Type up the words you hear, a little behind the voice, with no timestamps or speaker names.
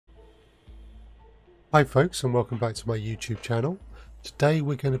Hi folks, and welcome back to my YouTube channel. Today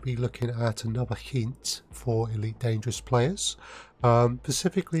we're going to be looking at another hint for Elite Dangerous players.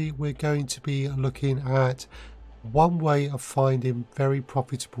 Specifically, we're going to be looking at one way of finding very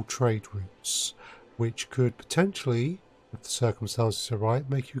profitable trade routes, which could potentially, if the circumstances are right,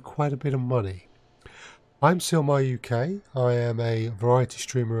 make you quite a bit of money. I'm SilmarUK. I am a variety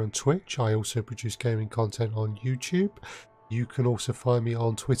streamer on Twitch. I also produce gaming content on YouTube. You can also find me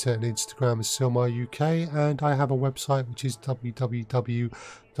on Twitter and Instagram as SilmarUK, and I have a website which is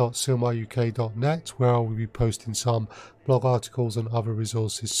www.silmaruk.net, where I will be posting some blog articles and other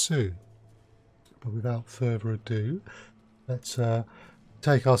resources soon. But without further ado, let's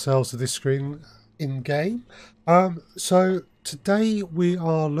take ourselves to this screen in game. So today we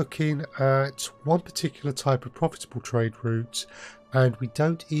are looking at one particular type of profitable trade route, and we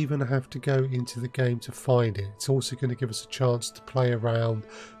don't even have to go into the game to find it. It's also going to give us a chance to play around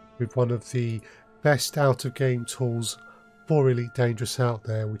with one of the best out of game tools for Elite Dangerous out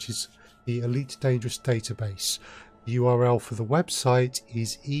there, which is the Elite Dangerous database. The URL for the website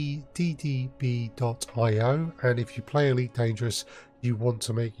is EDDB.io, and if you play Elite Dangerous, you want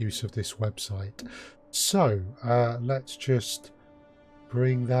to make use of this website. So let's just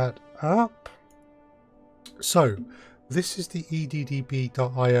bring that up. So this is the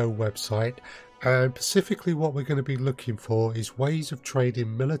EDDB.io website, and specifically what we're going to be looking for is ways of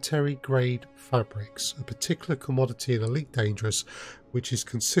trading military grade fabrics, a particular commodity in Elite Dangerous which has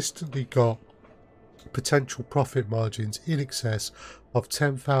consistently got potential profit margins in excess of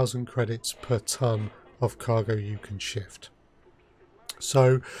 10,000 credits per ton of cargo you can shift.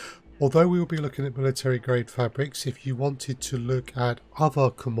 So although we will be looking at military grade fabrics, if you wanted to look at other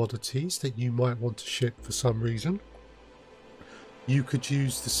commodities that you might want to ship for some reason, you could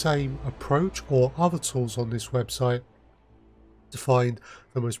use the same approach or other tools on this website to find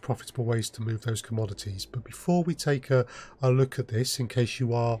the most profitable ways to move those commodities. But before we take a look at this, in case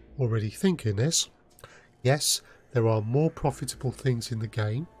you are already thinking this, yes, there are more profitable things in the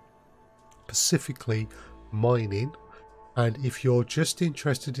game, specifically mining. And if you're just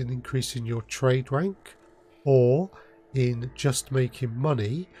interested in increasing your trade rank or in just making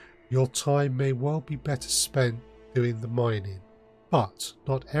money, your time may well be better spent doing the mining. But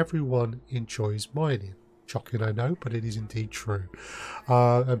not everyone enjoys mining. Shocking, I know, but it is indeed true.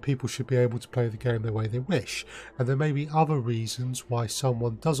 And people should be able to play the game the way they wish. And there may be other reasons why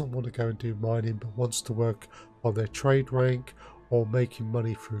someone doesn't want to go and do mining but wants to work on their trade rank or making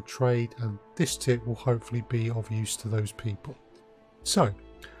money through trade, and this tip will hopefully be of use to those people. So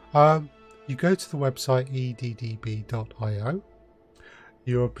you go to the website EDDB.io.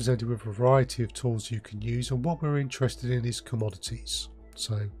 You are presented with a variety of tools you can use, and what we're interested in is commodities.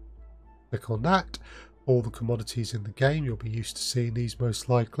 So click on that. All the commodities in the game, you'll be used to seeing these most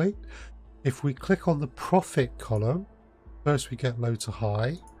likely. If we click on the profit column, first we get low to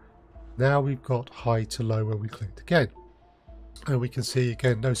high. Now we've got high to low where we clicked again. And we can see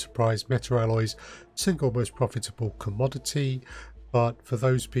again, no surprise, metal alloys, single most profitable commodity. But for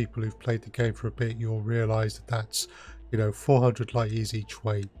those people who've played the game for a bit, you'll realize that that's 400 light years each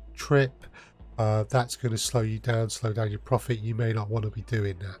way trip. That's going to slow down your profit. You may not want to be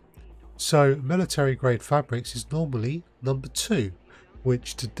doing that. So military grade fabrics is normally number 2,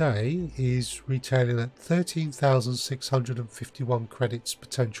 which today is retailing at 13,651 credits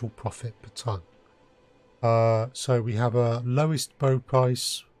potential profit per ton. So we have a lowest buy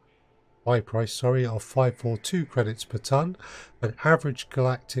price of 542 credits per ton, an average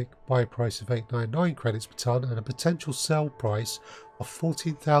galactic buy price of 899 credits per ton, and a potential sell price of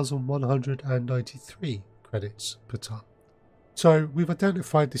 14,193 credits per ton. So we've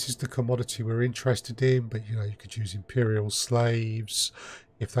identified this is the commodity we're interested in, but you could use imperial slaves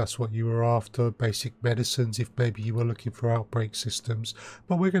if that's what you were after, basic medicines if maybe you were looking for outbreak systems,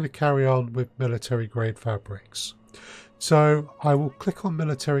 but we're going to carry on with military grade fabrics. So I will click on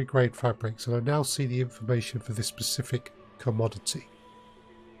military grade fabrics, and I now see the information for this specific commodity.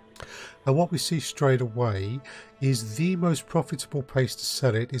 And what we see straight away is the most profitable place to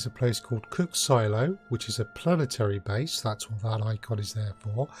sell it is a place called Cook Silo, which is a planetary base, that's what that icon is there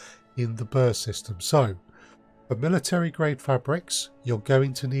for, in the Burr system. So for military grade fabrics, you're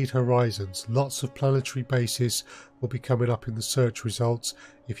going to need horizons. Lots of planetary bases will be coming up in the search results.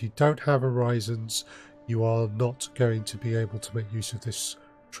 If you don't have horizons, you are not going to be able to make use of this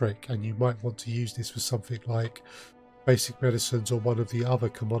trick, and you might want to use this for something like basic medicines or one of the other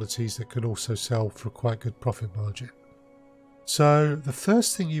commodities that can also sell for a quite good profit margin. So the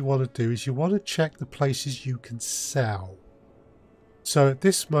first thing you want to do is you want to check the places you can sell. So at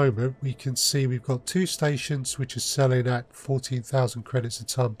this moment we can see we've got 2 stations which are selling at 14,000 credits a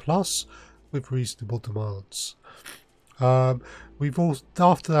ton plus. with reasonable demands. We've all,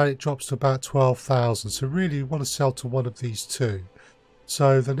 after that it drops to about 12,000, so really we want to sell to one of these two.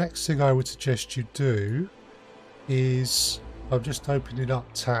 So the next thing I would suggest you do is, I'm just opening up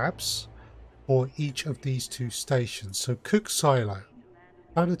tabs for each of these two stations. So Cook Silo,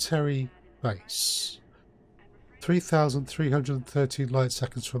 planetary base, 3,313 light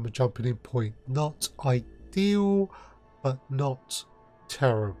seconds from a jumping in point. Not ideal, but not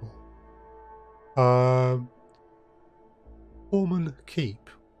terrible. Foreman Keep,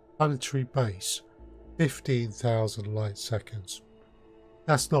 planetary base, 15,000 light seconds.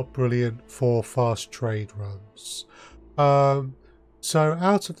 That's not brilliant for fast trade runs. So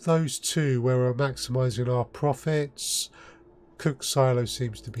out of those two where we're maximising our profits, Cook Silo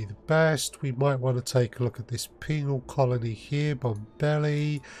seems to be the best. We might want to take a look at this penal colony here,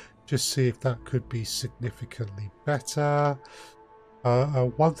 Bombelli, just see if that could be significantly better.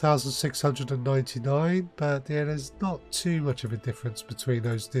 1,699, but yeah, there's not too much of a difference between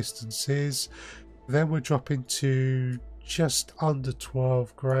those distances. Then we're dropping to just under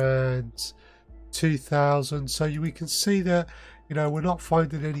 12 grand, 2,000. So we can see that, you know, we're not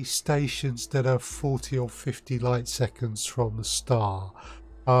finding any stations that are 40 or 50 light seconds from the star.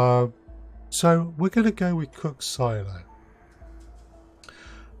 So we're going to go with Cook Silo.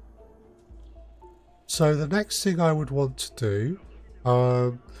 So the next thing I would want to do,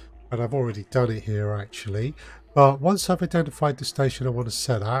 and I've already done it here actually, but once I've identified the station I want to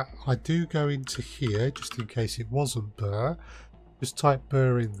set at, I do go into here just in case it wasn't Burr. Just type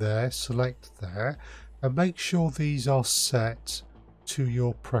Burr in there, select there, and make sure these are set to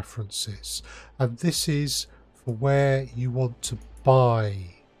your preferences. And this is for where you want to buy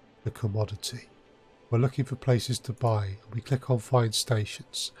the commodity. We're looking for places to buy. We click on Find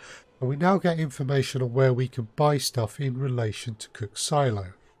Stations. And we now get information on where we can buy stuff in relation to Cook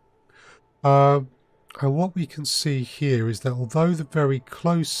Silo. And what we can see here is that although the very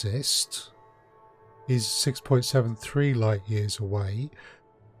closest is 6.73 light years away,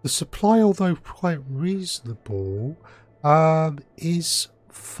 the supply, although quite reasonable, is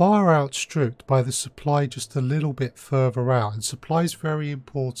far outstripped by the supply just a little bit further out. And supply is very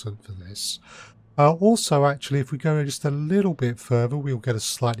important for this. Also, actually, if we go just a little bit further, we'll get a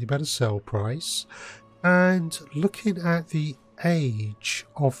slightly better sell price. And looking at the age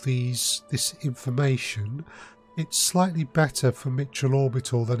of this information, it's slightly better for Mitchell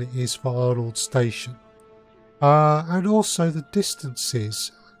Orbital than it is for Arnold Station. And also the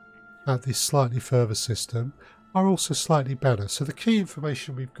distances at this slightly further system are also slightly better. So the key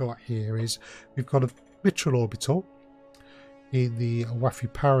information we've got here is we've got a Mitchell Orbital in the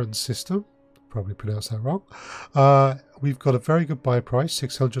Wafi-Paran system. Probably pronounced that wrong. We've got a very good buy price,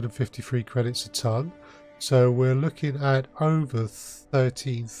 653 credits a ton. So we're looking at over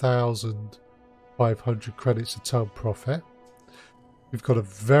 13,500 credits a ton profit. We've got a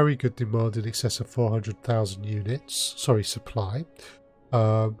very good demand in excess of 400,000 units, sorry, supply.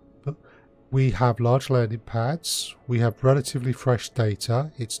 But we have large landing pads. We have relatively fresh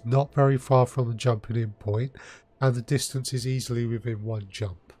data. It's not very far from the jumping in point, and the distance is easily within one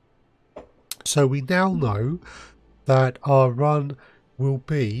jump. So we now know that our run will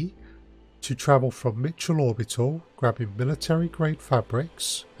be to travel from Mitchell Orbital, grabbing military grade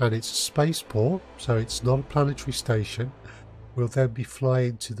fabrics, and it's a spaceport, so it's not a planetary station. We'll then be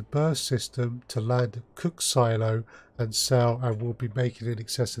flying to the Burr system to land at Cook Silo and sell, and we'll be making in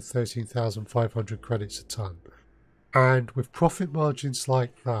excess of 13,500 credits a ton. And with profit margins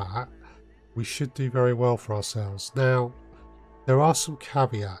like that, we should do very well for ourselves. Now, there are some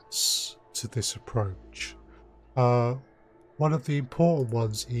caveats to this approach. One of the important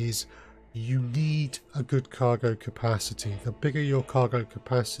ones is you need a good cargo capacity. The bigger your cargo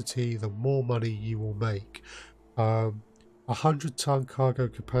capacity, the more money you will make. 100-ton cargo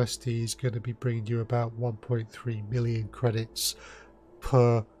capacity is going to be bringing you about 1.3 million credits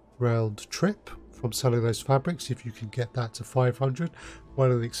per round trip from selling those fabrics. If you can get that to 500,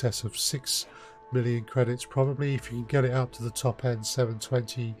 well in excess of 6 million credits probably. If you can get it up to the top end,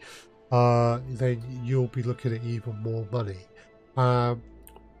 720, then you'll be looking at even more money.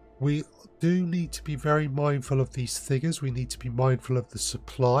 We do need to be very mindful of these figures. We need to be mindful of the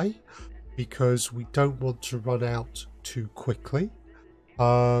supply because we don't want to run out too quickly.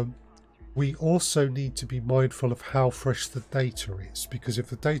 We also need to be mindful of how fresh the data is, because if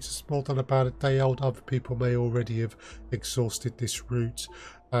the data is more than about a day old, other people may already have exhausted this route,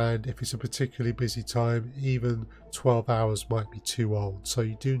 and if it's a particularly busy time, even 12 hours might be too old. So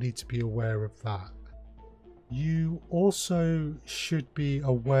you do need to be aware of that. You also should be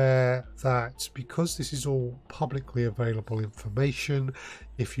aware that because this is all publicly available information,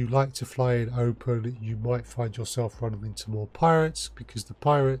 if you like to fly in open, you might find yourself running into more pirates, because the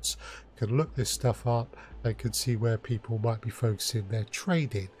pirates can look this stuff up and can see where people might be focusing their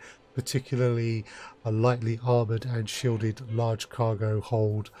trading, particularly lightly armoured and shielded large cargo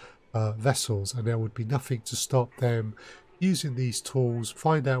hold vessels, and there would be nothing to stop them using these tools,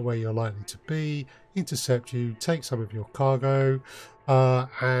 find out where you're likely to be, intercept you, take some of your cargo,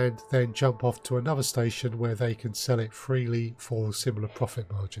 and then jump off to another station where they can sell it freely for similar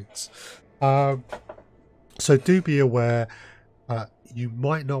profit margins. So do be aware, you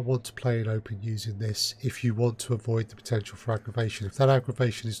might not want to play in open using this if you want to avoid the potential for aggravation. If that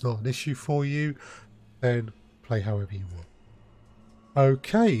aggravation is not an issue for you, then play however you want.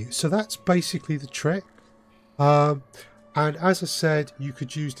 Okay, so that's basically the trick. And as I said, you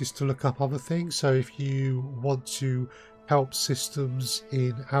could use this to look up other things. So if you want to help systems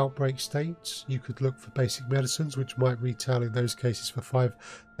in outbreak states, you could look for basic medicines, which might retail in those cases for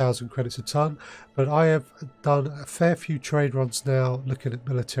 5,000 credits a ton. But I have done a fair few trade runs now looking at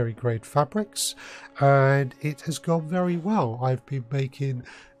military grade fabrics, and it has gone very well. I've been making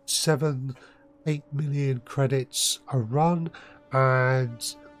 7-8 million credits a run,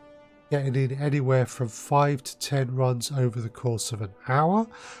 and getting in anywhere from 5 to 10 runs over the course of an hour.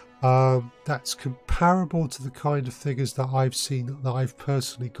 That's comparable to the kind of figures that I've seen, that I've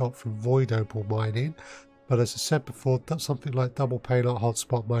personally got from void opal mining. But as I said before, something like double payload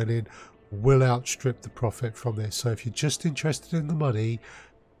hotspot mining will outstrip the profit from this. So if you're just interested in the money,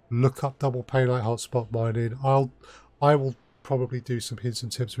 look up double payload hotspot mining. I will probably do some hints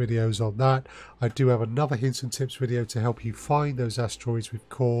and tips videos on that. I do have another hints and tips video to help you find those asteroids with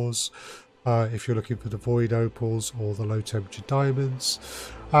cores if you're looking for the void opals or the low temperature diamonds.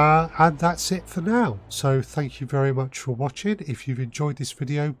 And that's it for now. So thank you very much for watching. If you've enjoyed this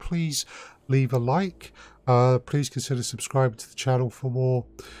video, please leave a like. Please consider subscribing to the channel for more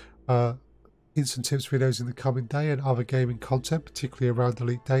hints and tips videos in the coming day and other gaming content, particularly around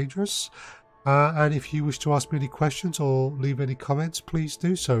Elite Dangerous. And if you wish to ask me any questions or leave any comments, please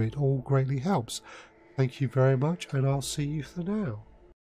do so. It all greatly helps. Thank you very much, and I'll see you for now.